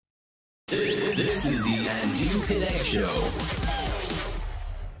This is the Andrew Connect Show.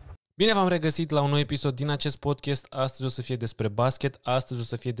 Bine v-am regăsit la un nou episod din acest podcast. Astăzi o să fie despre basket, astăzi o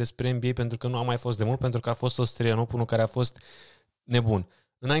să fie despre NBA, pentru că nu a mai fost de mult, pentru că a fost o serie unul care a fost nebun.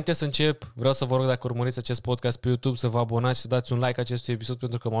 Înainte să încep, vreau să vă rog, dacă urmăriți acest podcast pe YouTube, să vă abonați și să dați un like acestui episod,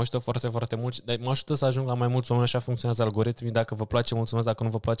 pentru că mă ajută foarte, foarte mult, dar mă ajută să ajung la mai mulți oameni, așa funcționează algoritmii. Dacă vă place, mulțumesc, dacă nu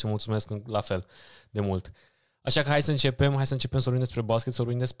vă place, mulțumesc la fel de mult. Așa că hai să începem să vorbim despre basket, să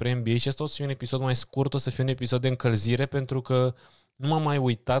vorbim despre NBA și asta o să fie un episod mai scurt, o să fie un episod de încălzire, pentru că nu m-am mai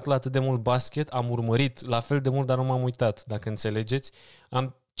uitat la atât de mult basket, am urmărit la fel de mult, dar nu m-am uitat, dacă înțelegeți.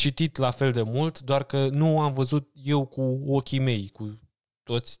 Am citit la fel de mult, doar că nu am văzut eu cu ochii mei, cu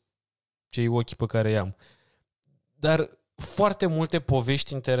toți cei ochi pe care i-am. Dar foarte multe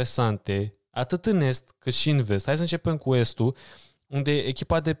povești interesante, atât în est cât și în vest. Hai să începem cu estul, unde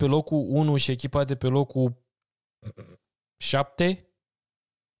echipa de pe locul 1 și echipa de pe locul 7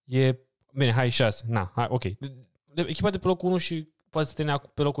 e... Bine, hai 6. Ok. Echipa de pe locul 1 și poate să termine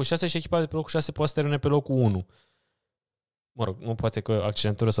pe locul 6 și echipa de pe locul 6 poate să termine pe locul 1. Mă rog, nu poate că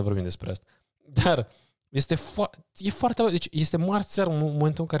accidentură să vorbim despre asta. Dar e foarte... Deci este marți seara, în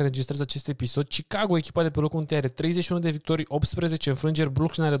momentul în care registrează acest episod. Chicago, echipa de pe locul 1, are 31 de victorii, 18 înfrângeri.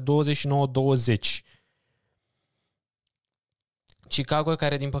 Brooklyn are 29-20. Chicago,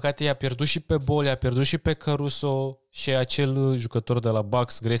 care din păcate i-a pierdut și pe Ball, i-a pierdut și pe Caruso și acel jucător de la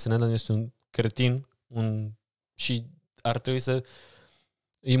Bucks, Grayson Allen, este un cretin și ar trebui să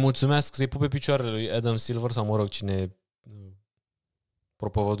îi mulțumesc, să-i pupe picioarele lui Adam Silver sau, mă rog, cine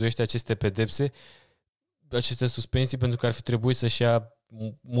propovăduiește aceste pedepse, aceste suspensii, pentru că ar fi trebuit să-și ia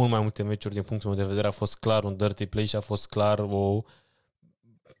mult mai multe meciuri. Din punctul meu de vedere a fost clar un dirty play și a fost clar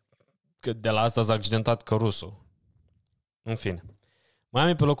că de la asta s-a accidentat Caruso. În fine.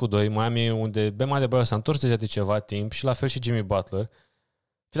 Miami pe locul 2, Miami unde Bam Adebayo s-a întors deja de ceva timp și la fel și Jimmy Butler.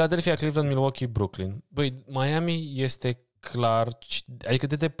 Philadelphia, Cleveland, Milwaukee, Brooklyn. Băi, Miami este clar, adică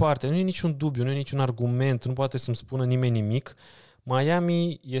de departe, nu e niciun dubiu, nu e niciun argument, nu poate să-mi spună nimeni nimic.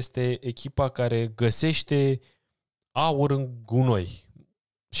 Miami este echipa care găsește aur în gunoi.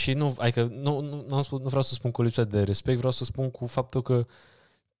 Și nu vreau să spun cu lipsa de respect, vreau să spun cu faptul că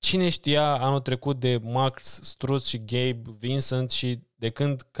cine știa anul trecut de Max Strus și Gabe Vincent și de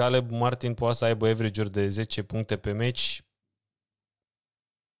când Caleb Martin poate să aibă average-uri de 10 puncte pe meci?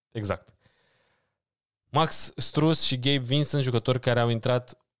 Exact. Max Strus și Gabe Vincent, jucători care au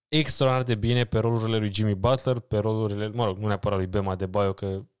intrat extraordinar de bine pe rolurile lui Jimmy Butler, pe rolurile, mă rog, nu neapărat lui Bam Adebayo,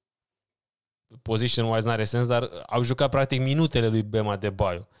 că position-wise n-are sens, dar au jucat practic minutele lui Bam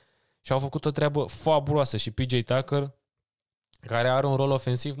Adebayo. Și au făcut o treabă fabuloasă și PJ Tucker, care are un rol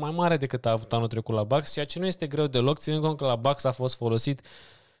ofensiv mai mare decât a avut anul trecut la Bucks, ceea ce nu este greu deloc, ținând cont că la Bucks a fost folosit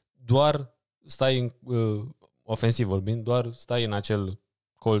doar ofensiv vorbind, doar stai în acel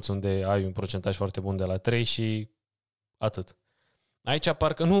colț unde ai un procentaj foarte bun de la 3 și atât. Aici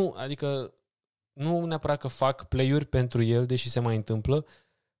parcă nu, adică nu neapărat că fac play-uri pentru el, deși se mai întâmplă,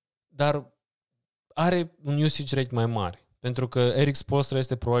 dar are un usage rate mai mare, pentru că Eric Spoelstra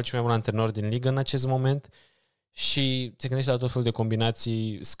este probabil cel mai bun antrenor din ligă în acest moment și se gândește la tot felul de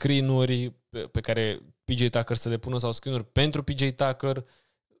combinații, screen-uri pe care PJ Tucker să le pună sau screen-uri pentru PJ Tucker,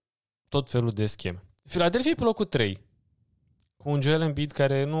 tot felul de scheme. Philadelphia e pe locul 3, cu un Joel Embiid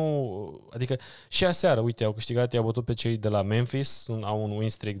care nu... Adică și aseară, uite, au câștigat, i-au bătut pe cei de la Memphis, au un win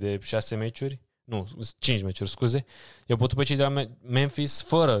streak de 6 meciuri, nu, 5 meciuri, scuze. I-au bătut pe cei de la Memphis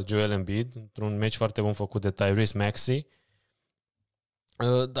fără Joel Embiid, într-un meci foarte bun făcut de Tyrese Maxey.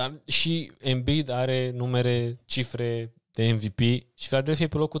 Dar și Embiid are cifre de MVP și Philadelphia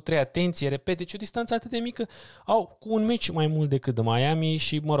pe locul 3. Atenție, repet, deci o distanță atât de mică. Au cu un meci mai mult decât de Miami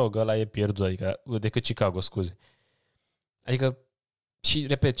și, mă rog, ăla e pierdut, adică decât Chicago, scuze. Adică, și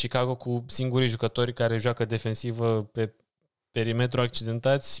repet, Chicago cu singurii jucători care joacă defensivă pe perimetru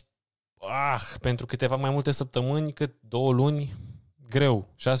accidentați, pentru câteva mai multe săptămâni, cât 2 luni,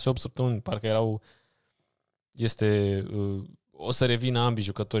 greu, 6-8 săptămâni, parcă o să revină ambii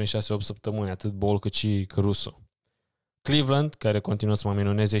jucători în 6-8 săptămâni, atât Ball cât și Caruso. Cleveland, care continuă să mă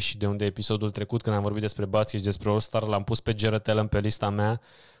minuneze și de unde episodul trecut, când am vorbit despre basket și despre All-Star, l-am pus pe Jarrett Allen pe lista mea,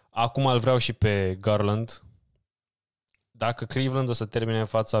 acum îl vreau și pe Garland. Dacă Cleveland o să termine în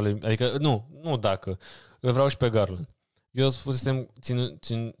fața lui... Adică, nu dacă. Îl vreau și pe Garland. Eu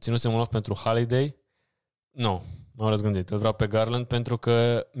ținusem un loc pentru Holiday. Nu, m-am răzgândit. Îl vreau pe Garland pentru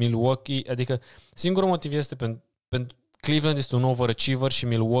că Milwaukee... Adică, singurul motiv este pentru Cleveland este un overachiever și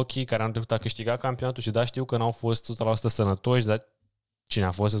Milwaukee, care anul trecut a câștigat campionatul și da, știu că n-au fost 100% sănătoși, dar cine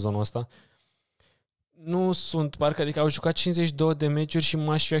a fost sezonul ăsta? Nu sunt, parcă, adică au jucat 52 de meciuri și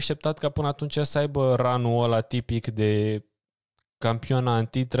m-aș fi așteptat ca până atunci să aibă run-ul ăla tipic de campioana în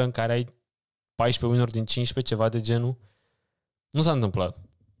titră în care ai 14 win-uri din 15, ceva de genul. Nu s-a întâmplat.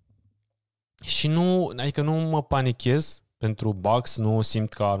 Și adică nu mă panichez pentru Bucks, nu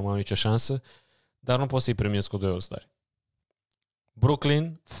simt că nu mai am nicio șansă, dar nu pot să-i premiez cu 2 All-Stari.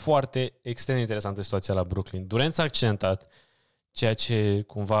 Brooklyn, foarte extrem de interesantă situația la Brooklyn. Durant s-a accidentat, ceea ce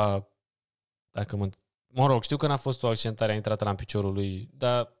cumva, mă rog, știu că n-a fost o accentare, a intrat la piciorul lui,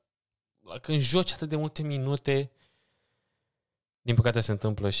 dar când joci atât de multe minute, din păcate se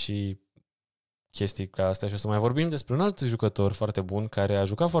întâmplă și chestii ca astea. Și o să mai vorbim despre un alt jucător foarte bun care a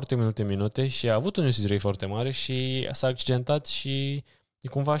jucat foarte multe minute și a avut un usage rate foarte mare și s-a accidentat și e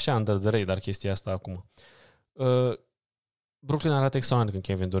cumva așa under the radar chestia asta acum. Brooklyn arată extraordinar când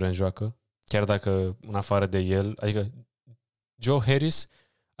Kevin Durant joacă, chiar dacă în afară de el, adică Joe Harris,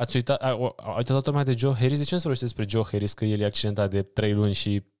 a uitat toată lumea de Joe Harris. De ce nu se vorbește despre Joe Harris că el e accidentat de 3 luni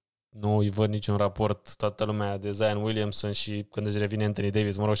și nu îi văd niciun raport toată lumea de Zion Williamson și când își revine Anthony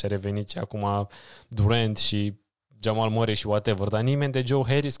Davis, mă rog, și-a revenit și acum Durant și Jamal Murray și whatever, dar nimeni de Joe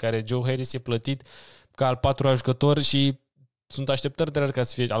Harris, care Joe Harris e plătit ca al 4-lea jucător și sunt așteptări de rău ca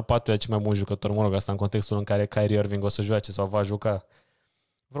să fie al 4-lea cel mai bun jucător, mă rog, asta în contextul în care Kyrie Irving o să joace sau va juca.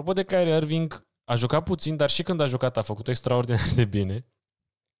 Apropo de Kyrie Irving, a jucat puțin, dar și când a jucat a făcut extraordinar de bine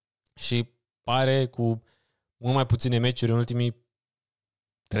și pare cu mult mai puține meciuri în ultimele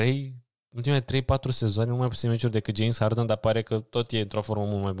 3-4 sezoane, mult mai puține meciuri decât James Harden, dar pare că tot e într-o formă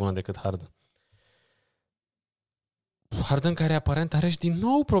mult mai bună decât Harden. Harden care aparent are și din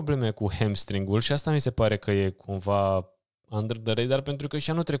nou probleme cu hamstring-ul și asta mi se pare că e cumva under the radar, pentru că și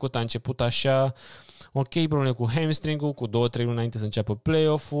anul trecut a început așa, ok, probleme cu hamstring-ul, cu 2-3 luni înainte să înceapă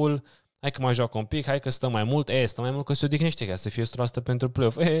play-off-ul, hai că mai joacă un pic, hai că stă mai mult, stă mai mult că se odihnește ca să fie 100% pentru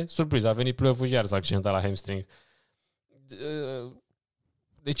play-off. Surpriză, a venit play-off-ul și iar s-a accidentat la hamstring.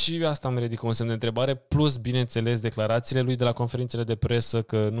 Deci asta îmi ridică un semn de întrebare, plus, bineînțeles, declarațiile lui de la conferințele de presă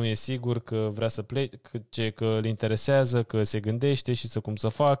că nu e sigur, că vrea să plece, că îl interesează, că se gândește și cum să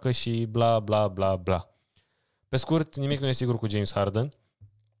facă și bla, bla, bla, bla. Pe scurt, nimic nu e sigur cu James Harden,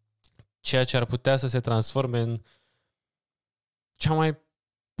 ceea ce ar putea să se transforme în cea mai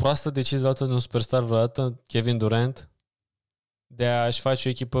proastă decizie luată de un superstar vreodată, Kevin Durant, de a-și face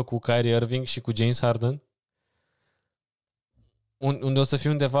o echipă cu Kyrie Irving și cu James Harden, unde o să fie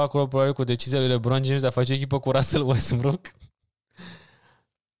undeva acolo probabil cu decizia lui LeBron James de a face o echipă cu Russell Westbrook.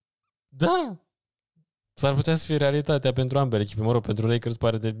 Da! S-ar putea să fie realitatea pentru ambele echipe. Mă rog, pentru Lakers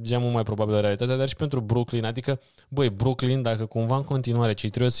pare deja mult mai probabilă realitatea, dar și pentru Brooklyn. Adică, Brooklyn, dacă cumva în continuare cei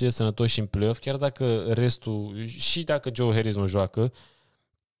trebuie să fie sănătoși în play-off, chiar dacă restul, și dacă Joe Harris nu joacă,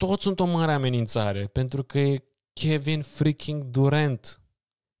 toți sunt o mare amenințare, pentru că e Kevin freaking Durant,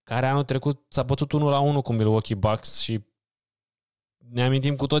 care anul trecut s-a bătut 1-1 cu Milwaukee Bucks și ne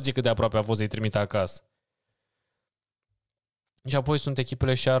amintim cu toții cât de aproape a fost să-i trimite acasă. Și apoi sunt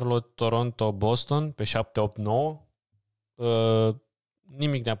echipele Charlotte, Toronto, Boston pe 7-8-9.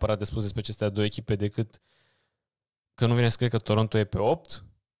 Nimic neapărat de spus despre acestea două echipe decât că nu vine să cred că Toronto e pe 8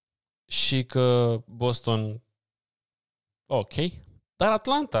 și că Boston ok. Dar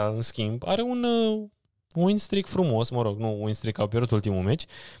Atlanta, în schimb, are un win streak frumos, mă rog, nu win streak, au pierdut ultimul meci,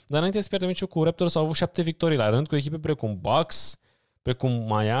 dar înainte să pierde meciul cu Raptors au avut 7 victorii la rând cu echipe precum Bucks, precum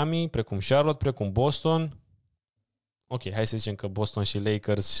Miami, precum Charlotte, precum Boston. Ok, hai să zicem că Boston și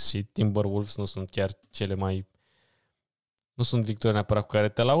Lakers și Timberwolves nu sunt chiar cele mai... Nu sunt victorii neapărat cu care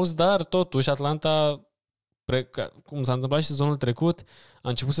te lauzi, dar totuși Atlanta, cum s-a întâmplat și sezonul trecut, a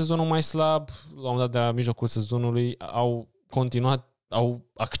început sezonul mai slab, la un moment dat de la mijlocul sezonului au continuat, au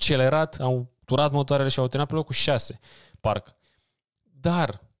accelerat, au turat motoarele și au terminat pe locul 6, parcă.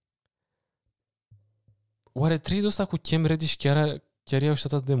 Dar oare trade-ul ăsta cu Cam Reddish chiar i-au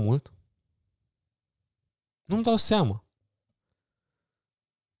știut atât de mult? Nu-mi dau seama.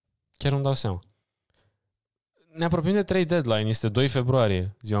 Chiar nu-mi dau seama. Ne apropiem de trade deadline. Este 2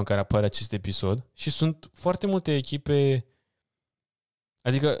 februarie, ziua în care apare acest episod. Și sunt foarte multe echipe,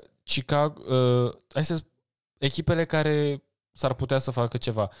 adică Chicago, echipele care s-ar putea să facă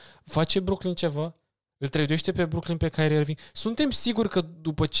ceva. Face Brooklyn ceva? Îl trăduiește pe Brooklyn pe Kyrie Irving? Suntem siguri că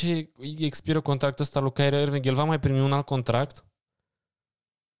după ce expiră contractul ăsta lui Kyrie Irving, el va mai primi un alt contract?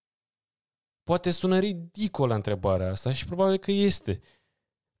 Poate sună ridicolă întrebarea asta și probabil că este.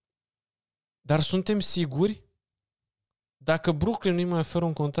 Dar suntem siguri? Dacă Brooklyn nu-i mai oferă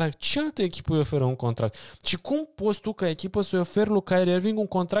un contract, ce altă echipă îi oferă un contract? Și cum poți tu ca echipă să-i oferi lui Kyrie Irving un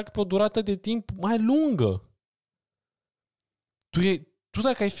contract pe o durată de timp mai lungă? Tu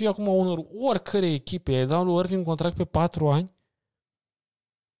dacă ai fi acum unor oricare echipe, ai dat lui Irving un contract pe 4 ani?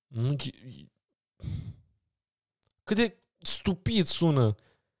 Cât de stupid sună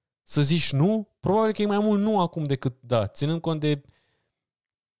să zici nu? Probabil că e mai mult nu acum decât da, ținând cont de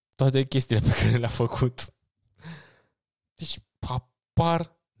toate chestiile pe care le-a făcut. Deci,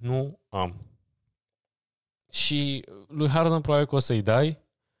 apar nu am. Și lui Harden probabil că o să-i dai.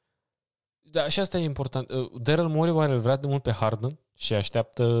 Da, și asta e important. Daryl Morey oare îl vrea de mult pe Harden și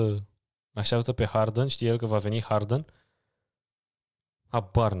așteaptă pe Harden, știe el că va veni Harden.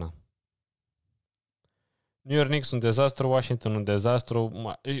 Habar n-am. New York Knicks un dezastru, Washington un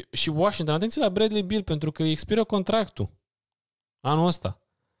dezastru. Și Washington, atenție la Bradley Beal, pentru că îi expiră contractul anul ăsta.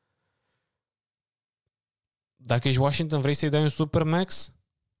 Dacă ești Washington, vrei să-i dai un Supermax?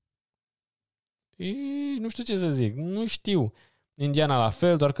 Nu știu ce să zic. Nu știu. Indiana la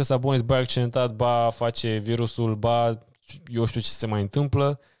fel, doar că Sabonis ba accidentat, ba face virusul, ba eu știu ce se mai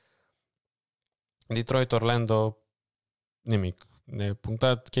întâmplă. Detroit, Orlando, nimic.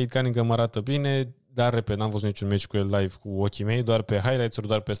 Nepunctat. Kate Cunningham arată bine, dar, repet, n-am văzut niciun meci cu el live cu ochii mei, doar pe highlights-uri,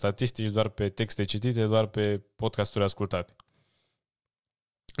 doar pe statistici, doar pe texte citite, doar pe podcasturi ascultate.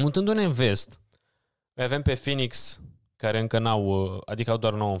 Mutându-ne în vest, avem pe Phoenix, care încă adică au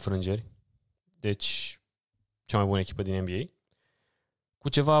doar 9 înfrângeri, deci cea mai bună echipă din NBA, cu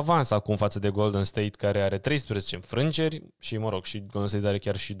ceva avans acum față de Golden State, care are 13 înfrângeri și, și Golden State are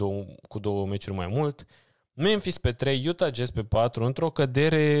chiar și cu 2 meciuri mai mult. Memphis pe 3, Utah Jazz pe 4, într-o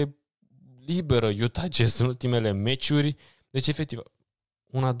cădere liberă Utah Jazz în ultimele meciuri. Deci, efectiv,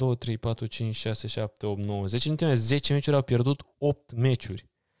 1, 2, 3, 4, 5, 6, 7, 8, 9, 10. În ultimele 10 meciuri au pierdut 8 meciuri.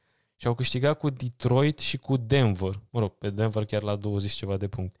 Și au câștigat cu Detroit și cu Denver. Pe Denver chiar la 20 ceva de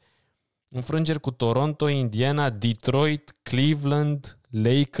puncte. Înfrângeri cu Toronto, Indiana, Detroit, Cleveland,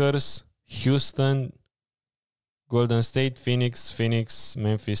 Lakers, Houston, Golden State, Phoenix,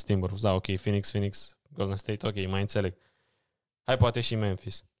 Memphis, Timberwolves. Da, ok, Phoenix, Golden State, ok, mai înțeleg. Hai, poate și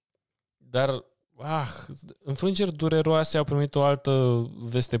Memphis. Dar, înfrângeri dureroase, au primit o altă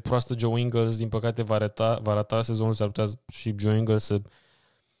veste proastă. Joe Ingles, din păcate, va rata sezonul, s-ar putea și Joe Ingles să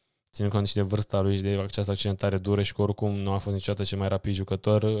ținând cont și de vârsta lui și de această accidentare dură și că oricum nu a fost niciodată cel mai rapid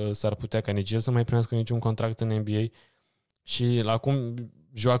jucător, s-ar putea ca nici el să mai primească niciun contract în NBA. Și acum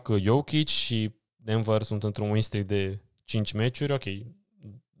joacă Jokic și Denver sunt într-un win streak de 5 meciuri. Ok,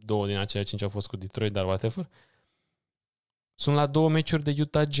 2 din acelea 5 au fost cu Detroit, dar whatever. Sunt la 2 meciuri de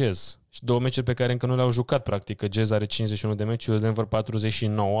Utah Jazz și 2 meciuri pe care încă nu le-au jucat, practic, că Jazz are 51 de meciuri, Denver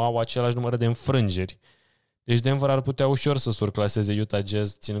 49, au același număr de înfrângeri. Deci Denver ar putea ușor să surclaseze Utah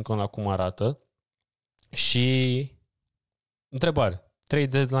Jazz, ținând cont la cum arată. Și întrebare, trade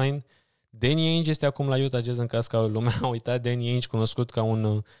deadline. Danny Ainge este acum la Utah Jazz, în caz că lumea a uitat. Danny Ainge, cunoscut ca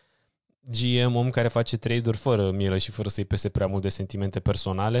un GM, om care face trade-uri fără milă și fără să-i pese prea mult de sentimente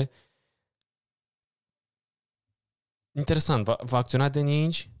personale. Interesant, va acționa Danny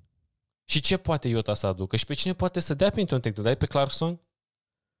Ainge? Și ce poate Utah să aducă? Și pe cine poate să dea pe un îl dai pe Clarkson?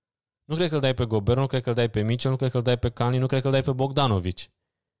 Nu cred că îl dai pe Gobert, nu cred că îl dai pe Mitchell, nu cred că îl dai pe Conley, nu cred că îl dai pe Bogdanovic.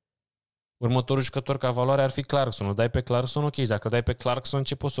 Următorul jucător ca valoare ar fi Clarkson. Îl dai pe Clarkson, ok, dacă îl dai pe Clarkson,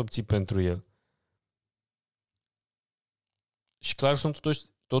 ce poți să obții pentru el? Și Clarkson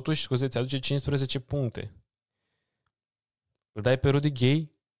totuși, ți aduce 15 puncte. Îl dai pe Rudy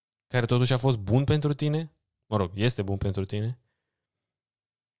Gay, care totuși a fost bun pentru tine? Este bun pentru tine.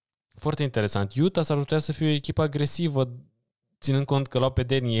 Foarte interesant. Utah s-ar putea să fie o echipă agresivă, ținând cont că luau pe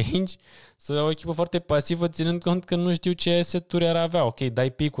Danny Ainge, să o echipă foarte pasivă, ținând cont că nu știu ce seturi ar avea. Ok,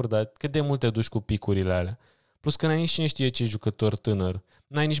 dai picuri, dar cât de mult te duci cu picurile alea? Plus că n-ai nici cine știe ce jucător tânăr.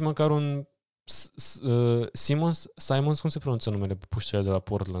 N-ai nici măcar un Simons, cum se pronunță numele puștele de la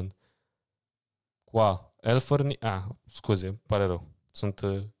Portland? Cu A. Elford? Scuze, pare rău. Sunt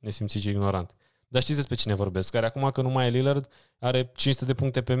nesimțit și ignorant. Dar știți despre cine vorbesc? Care acum că nu mai e Lillard, are 500 de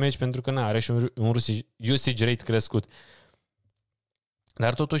puncte pe meci pentru că are și un usage rate crescut.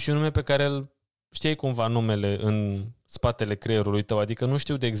 Dar totuși un nume pe care îl știi cumva numele în spatele creierului tău. Adică nu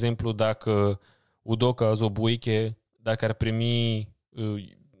știu, de exemplu, dacă Udoka Azubuike, dacă ar primi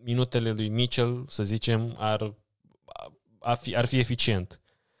minutele lui Mitchell, să zicem, ar fi eficient.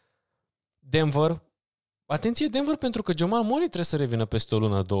 Denver, atenție Denver, pentru că Jamal Murray trebuie să revină peste o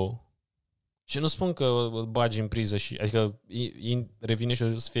lună, 2. Și nu spun că îl bagi în priză, adică revine și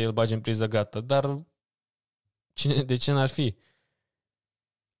o să fie îl bagi în priză, gata, dar de ce n-ar fi?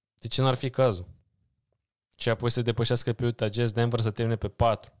 De ce n-ar fi cazul? Și apoi să depășească pe Utah Jazz, Denver să termine pe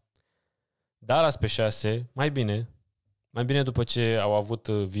 4. Dallas pe 6, mai bine după ce au avut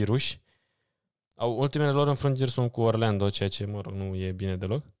virus. Ultimele lor înfrângeri sunt cu Orlando, ceea ce, nu e bine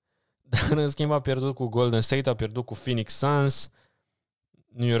deloc. Dar în schimb a pierdut cu Golden State, a pierdut cu Phoenix Suns,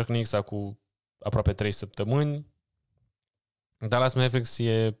 New York Knicks cu aproape 3 săptămâni. Dallas Mavericks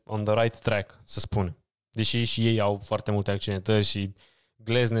e on the right track, să spunem. Deși și ei au foarte multe accidentări și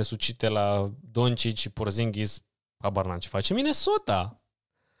glezne sucite la Doncic și Porzingis, habar n-am ce face Minnesota.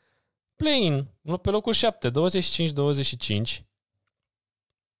 play-in, pe locul 7, 25-25.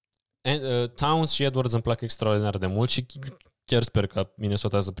 Towns și Edwards îmi plac extraordinar de mult și chiar sper ca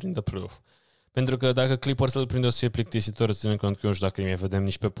Minnesota să prindă playoff. Pentru că dacă Clippers îl prinde o să fie plictisitor, ținând cont că eu nu știu dacă îi mai vedem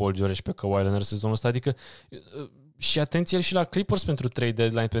nici pe Paul George și pe Kawhi Leonard sezonul ăsta. Adică și atenție și la Clippers pentru trade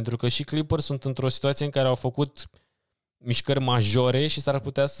deadline, pentru că și Clippers sunt într-o situație în care au făcut mișcări majore și s-ar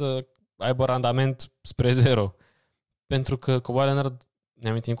putea să aibă randament spre zero. Pentru că Kawhi Leonard, ne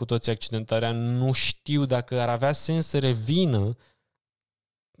amintim cu toții accidentarea, nu știu dacă ar avea sens să revină,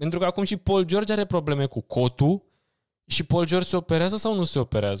 pentru că acum și Paul George are probleme cu cotul și Paul George se operează sau nu se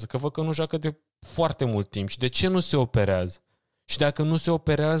operează? Că văd că nu joacă de foarte mult timp. Și de ce nu se operează? Și dacă nu se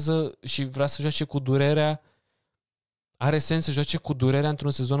operează și vrea să joace cu durerea, are sens să joace cu durerea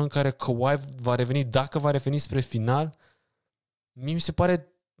într-un sezon în care Kawhi va reveni, dacă va reveni spre final? Mie mi se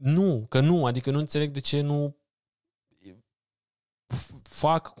pare că nu. Adică nu înțeleg de ce nu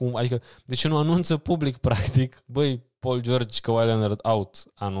fac cum, adică de ce nu anunță public practic, băi, Paul George, Kawhi Leonard out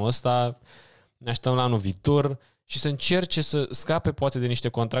anul ăsta, ne așteptăm la anul viitor și să încerce să scape poate de niște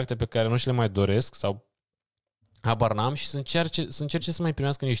contracte pe care nu și le mai doresc sau habar n-am și să încerce să mai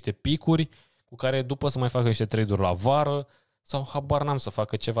primească niște picuri cu care după să mai facă niște trade-uri la vară sau habar n-am să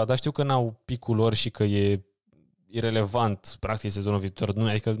facă ceva, dar știu că n-au picul lor și că e irelevant practic sezonul viitor,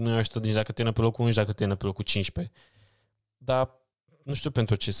 adică nu ajută nici dacă termină pe locul 1, nici dacă termină pe locul 15. Dar nu știu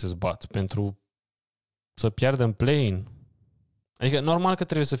pentru ce se zbat, pentru să piardă în play-in. Adică normal că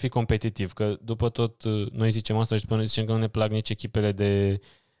trebuie să fii competitiv, că după tot noi zicem asta și după noi zicem că nu ne plac nici echipele de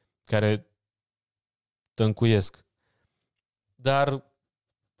care tăncuiesc. Dar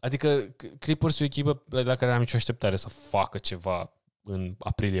adică Clippers e o echipă la care am nicio așteptare să facă ceva în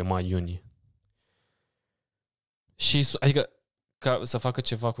aprilie, mai, iunie. Și adică să facă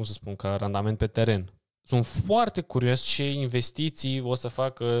ceva, cum să spun, ca randament pe teren. Sunt foarte curios ce investiții o să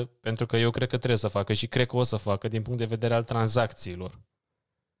facă, pentru că eu cred că trebuie să facă și cred că o să facă din punct de vedere al tranzacțiilor.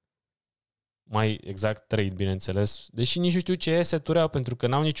 Mai exact trade, bineînțeles. Deși nici nu știu ce asset-uri au, pentru că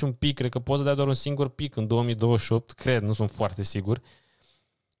n-au niciun pic. Cred că pot să dea doar un singur pic în 2028. Cred, nu sunt foarte sigur.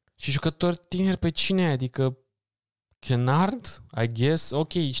 Și jucători tineri pe cine? Adică Kennard, I guess.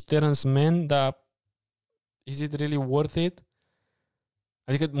 Ok, și Terence Mann, dar is it really worth it?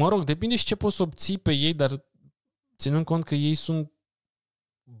 Adică, mă rog, depinde și ce poți să obții pe ei, dar ținând cont că ei sunt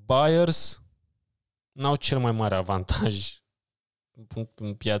buyers, n-au cel mai mare avantaj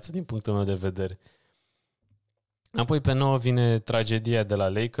în piață din punctul meu de vedere. Apoi pe 9 vine tragedia de la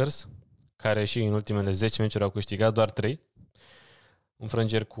Lakers, care și în ultimele 10 meciuri au câștigat doar 3.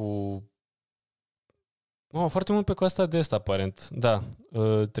 Înfrângeri cu... foarte mult pe coasta de est, aparent. Da,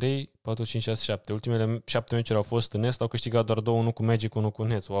 3, 4, 5, 6, 7. Ultimele 7 meciuri au fost în est, au câștigat doar 2, unul cu Magic, unul cu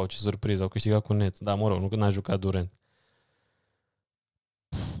Nets. Wow, ce surpriză, au câștigat cu Nets. Da, mă rog, nu când a jucat Durant.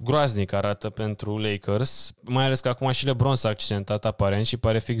 Groaznic arată pentru Lakers, mai ales că acum și LeBron s-a accidentat aparent și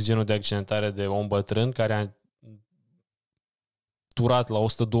pare fix genul de accidentare de om bătrân care a turat la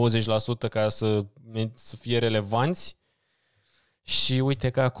 120% ca să fie relevanți și uite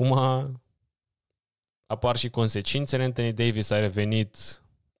că acum apar și consecințele. Anthony Davis a revenit,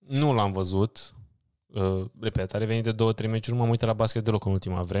 nu l-am văzut, repet, a revenit de 2-3 meciuri, m-am uitat la basket deloc în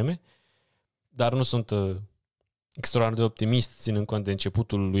ultima vreme, dar nu sunt extraordinar de optimist ținând cont de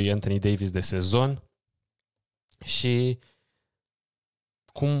începutul lui Anthony Davis de sezon. Și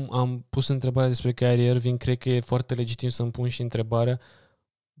cum am pus întrebarea despre Kyrie Irving, cred că e foarte legitim să-mi pun și întrebarea,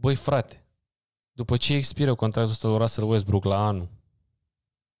 băi frate, după ce expiră contractul ăsta lui Russell Westbrook la anul,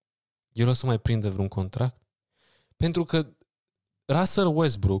 el o să mai prindă vreun contract? Pentru că Russell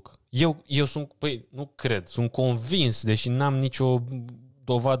Westbrook, eu sunt, nu cred, sunt convins, deși n-am nicio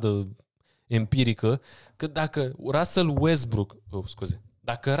dovadă empirică, că dacă Russell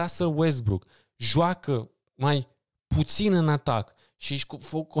Westbrook joacă mai puțin în atac și își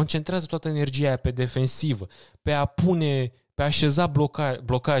concentrează toată energia aia pe defensivă, pe a așeza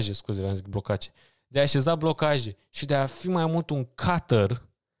blocaje, de a așeza blocaje și de a fi mai mult un cutter,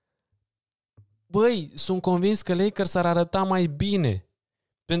 băi, sunt convins că Lakers ar arăta mai bine.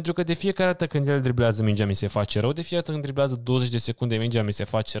 Pentru că de fiecare dată când el driblează mingea mi se face rău, de fiecare dată când driblează 20 de secunde mingea mi se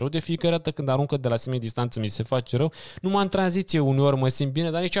face rău, de fiecare dată când aruncă de la semi-distanță mi se face rău, numai în tranziție uneori mă simt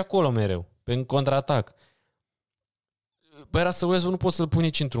bine, dar nici acolo mereu, pe contraatac. Păi Russell Westbrook nu poți să-l pui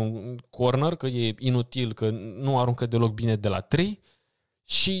nici într-un corner, că e inutil, că nu aruncă deloc bine de la 3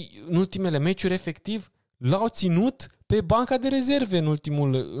 și în ultimele meciuri efectiv l-au ținut pe banca de rezerve în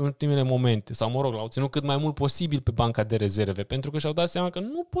ultimele momente. Sau, mă rog, l-au ținut cât mai mult posibil pe banca de rezerve, pentru că și-au dat seama că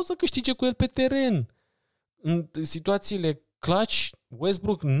nu pot să câștige cu el pe teren. În situațiile clutch,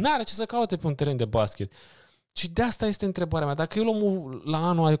 Westbrook n-are ce să caute pe un teren de basket. Și de asta este întrebarea mea. Dacă el omul la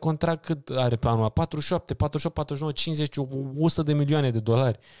anul are contract, cât are pe anul? 47, 48, 49, 50, 100 de milioane de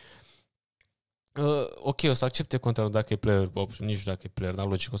dolari. Ok, o să accepte contractul dacă e player option, nici dacă e player, dar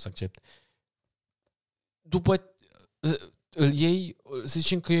logic o să accepte. După îl iei, să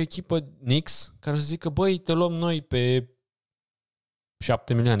zicem că e o echipă Knicks care o să zică, băi, te luăm noi pe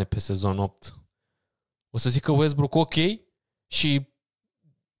 7 milioane pe sezon 8. O să zică Westbrook ok și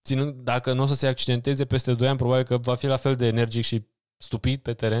ținând, dacă nu o să se accidenteze peste 2 ani, probabil că va fi la fel de energic și stupid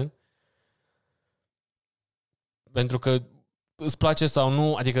pe teren. Pentru că îți place sau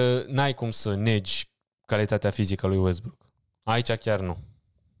nu, adică n-ai cum să negi calitatea fizică a lui Westbrook. Aici chiar nu.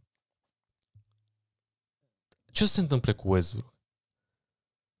 Ce se întâmplă cu Westbrook?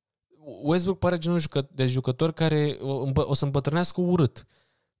 Westbrook pare genul de jucător care o să îmbătrânească urât.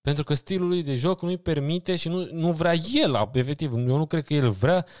 Pentru că stilul lui de joc nu-i permite și nu vrea el, efectiv, eu nu cred că el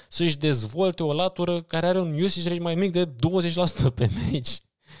vrea să-și dezvolte o latură care are un usage rate mai mic de 20% pe meci.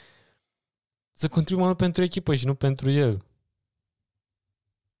 Să contribuie mai mult pentru echipă și nu pentru el.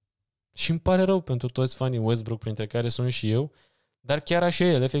 Și îmi pare rău pentru toți fanii Westbrook, printre care sunt și eu, dar chiar așa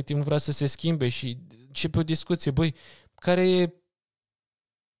el, efectiv, nu vrea să se schimbe și începe o discuție. Băi,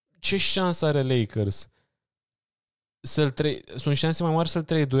 ce șansă are Lakers? Sunt șanse mai mari să-l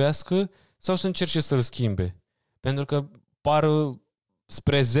traduiască sau să încerce să-l schimbe? Pentru că par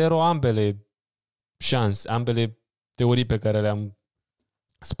spre zero ambele șanse, ambele teorii pe care le-am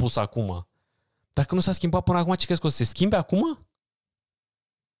spus acum. Dacă nu s-a schimbat până acum, ce crezi că o să se schimbe acum?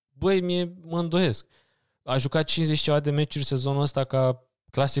 Băi, mă îndoiesc. A jucat 50 ceva de meciuri sezonul ăsta ca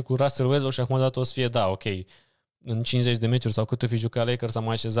clasicul Russell Westbrook și acum dată o să fie, da, ok, în 50 de meciuri sau cât o fi jucat Lakers am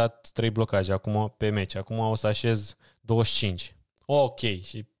așezat 3 blocaje acum pe meci. Acum o să așez 25. Ok,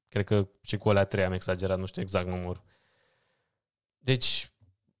 și cred că și cu alea 3 am exagerat, nu știu exact numărul. Deci,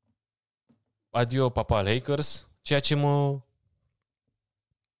 adio, papa, Lakers, ceea ce mă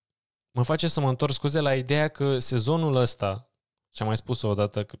face să mă întorc scuze la ideea că sezonul ăsta, și am mai spus-o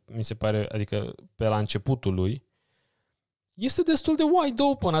odată, că mi se pare, adică pe la începutul lui, este destul de wide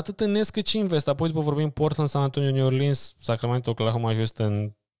open, atât în est cât și în vest. Apoi după vorbim Portland, San Antonio, New Orleans, Sacramento, Oklahoma,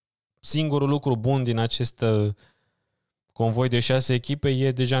 Houston. Singurul lucru bun din acest convoi de 6 echipe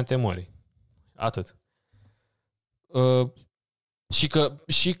e Dejounte Murray. Atât.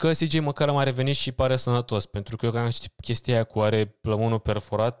 Și că CJ măcar a mai revenit și pare sănătos. Pentru că eu am știut chestia aia cu are plămânul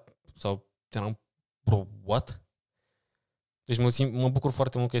perforat sau bro, what? Deci mă bucur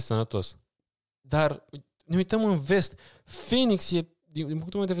foarte mult că e sănătos. Dar ne uităm în vest. Phoenix e, din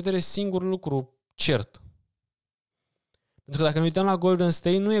punctul meu de vedere, singurul lucru cert. Pentru că dacă ne uităm la Golden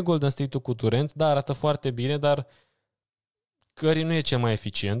State, nu e Golden State-ul cu Durant, da, arată foarte bine, dar Curry nu e cel mai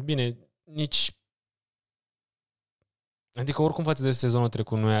eficient. Bine, nici... Adică oricum față de sezonul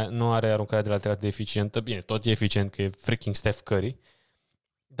trecut nu are aruncarea de lateral de eficientă. Bine, tot e eficient că e freaking Steph Curry.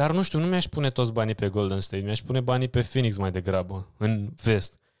 Dar nu știu, nu mi-aș pune toți banii pe Golden State. Mi-aș pune banii pe Phoenix mai degrabă, în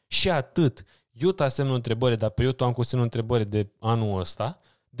vest. Și atât. Utah semnul întrebări, dar pe Utah am cu semnul întrebări de anul ăsta,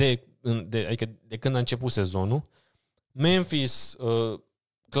 adică de când a început sezonul. Memphis,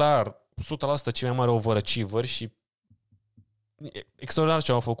 clar, 100% cei mai mari overachiever și extraordinar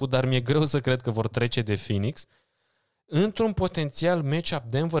ce au făcut, dar mi-e greu să cred că vor trece de Phoenix. Într-un potențial match-up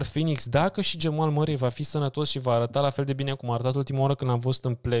Denver-Phoenix, dacă și Jamal Murray va fi sănătos și va arăta la fel de bine cum a arătat ultima oară când am fost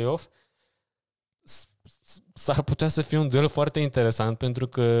în playoff, s-ar putea să fie un duel foarte interesant, pentru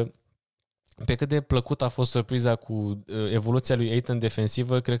că pe cât de plăcut a fost surpriza cu evoluția lui Ayton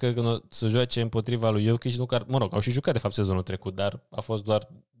defensivă, cred că când o să joace împotriva lui Jokic, au și jucat de fapt sezonul trecut, dar a fost doar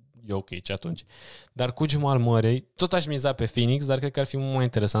Jokic atunci. Dar cu Jamal Murray, tot aș miza pe Phoenix, dar cred că ar fi mult mai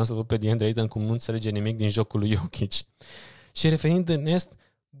interesant să văd pe DeAndre Ayton cum nu înțelege nimic din jocul lui Jokic. Și referind în est,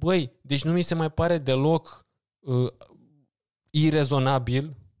 băi, deci nu mi se mai pare deloc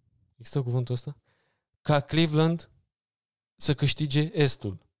irezonabil, există cuvântul ăsta, ca Cleveland să câștige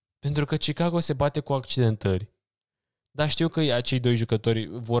estul. Pentru că Chicago se bate cu accidentări. Dar știu că acei doi jucători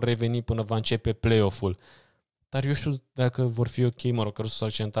vor reveni până va începe play-off-ul. Dar eu știu dacă vor fi ok, că s-a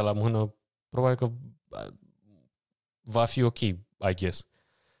accidentat la mână, probabil că va fi ok, I guess.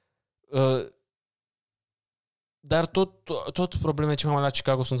 Dar tot problemele cele mai mari la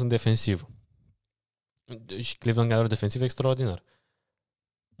Chicago sunt în defensiv. Și Cleveland are defensiv extraordinar.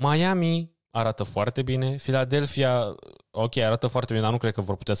 Miami arată foarte bine. Philadelphia, ok, arată foarte bine, dar nu cred că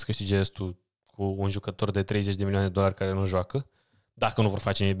vor putea să câștige estul cu un jucător de 30 de milioane de dolari care nu joacă. Dacă nu vor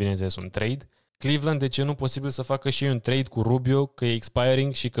face, bineînțeles, un trade. Cleveland, de ce nu posibil să facă și un trade cu Rubio, că e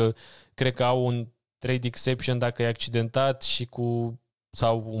expiring și că cred că au un trade exception dacă e accidentat și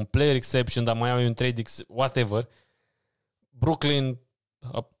sau un player exception, dar mai au un trade whatever. Brooklyn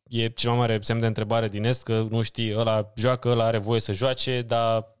e cel mai mare semn de întrebare din Est, că nu știi, ăla joacă, ăla are voie să joace,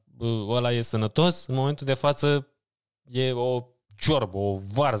 dar ăla e sănătos. În momentul de față e o ciorbă, o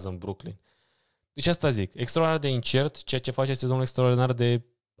varză în Brooklyn. Deci asta zic, extraordinar de incert, ceea ce face sezonul extraordinar de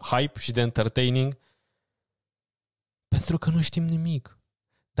hype și de entertaining, pentru că nu știm nimic.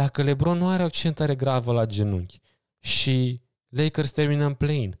 Dacă LeBron nu are o accentare gravă la genunchi și Lakers termină în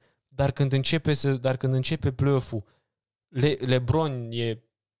play-in, dar când începe play-off-ul, LeBron e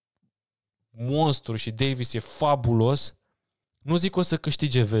monstru și Davis e fabulos, nu zic o să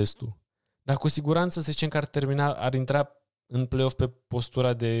câștige vestul, dar cu siguranță să zicem că ar intra în play-off pe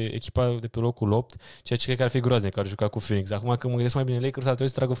postura de echipa de pe locul 8, ceea ce cred că ar fi groaznic că ar juca cu Phoenix. Acum că mă gândesc mai bine, Lakers ar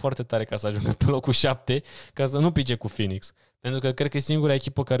trebui să tragă foarte tare ca să ajungă pe locul 7, ca să nu pice cu Phoenix. Pentru că cred că e singura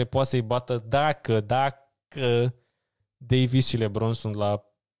echipă care poate să-i bată dacă Davis și LeBron sunt la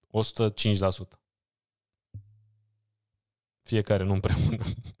 105%. Fiecare, nu împreună.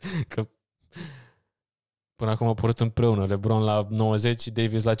 Că până acum au părut împreună. LeBron la 90 și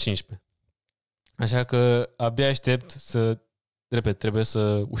Davis la 15. Așa că abia aștept să... trebuie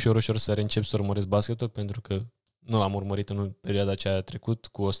să ușor să reîncep să urmăresc basketul, pentru că nu l-am urmărit în perioada ce a trecut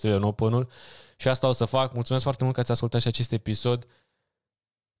cu Australian Open-ul și asta o să fac. Mulțumesc foarte mult că ați ascultat și acest episod.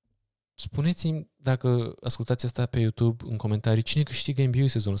 Spuneți-mi, dacă ascultați asta pe YouTube, în comentarii, cine câștigă NBA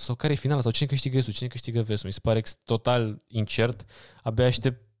sezonul sau care e finala sau cine câștigă estul, cine câștigă vestul. Mi se pare total incert. Abia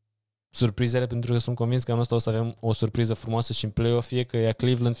aștept surprizele, pentru că sunt convins că anul ăsta o să avem o surpriză frumoasă și în play-off, fie că e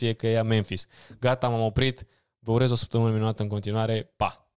Cleveland, fie că e Memphis. Gata, m-am oprit. Vă urez o săptămână minunată în continuare. Pa!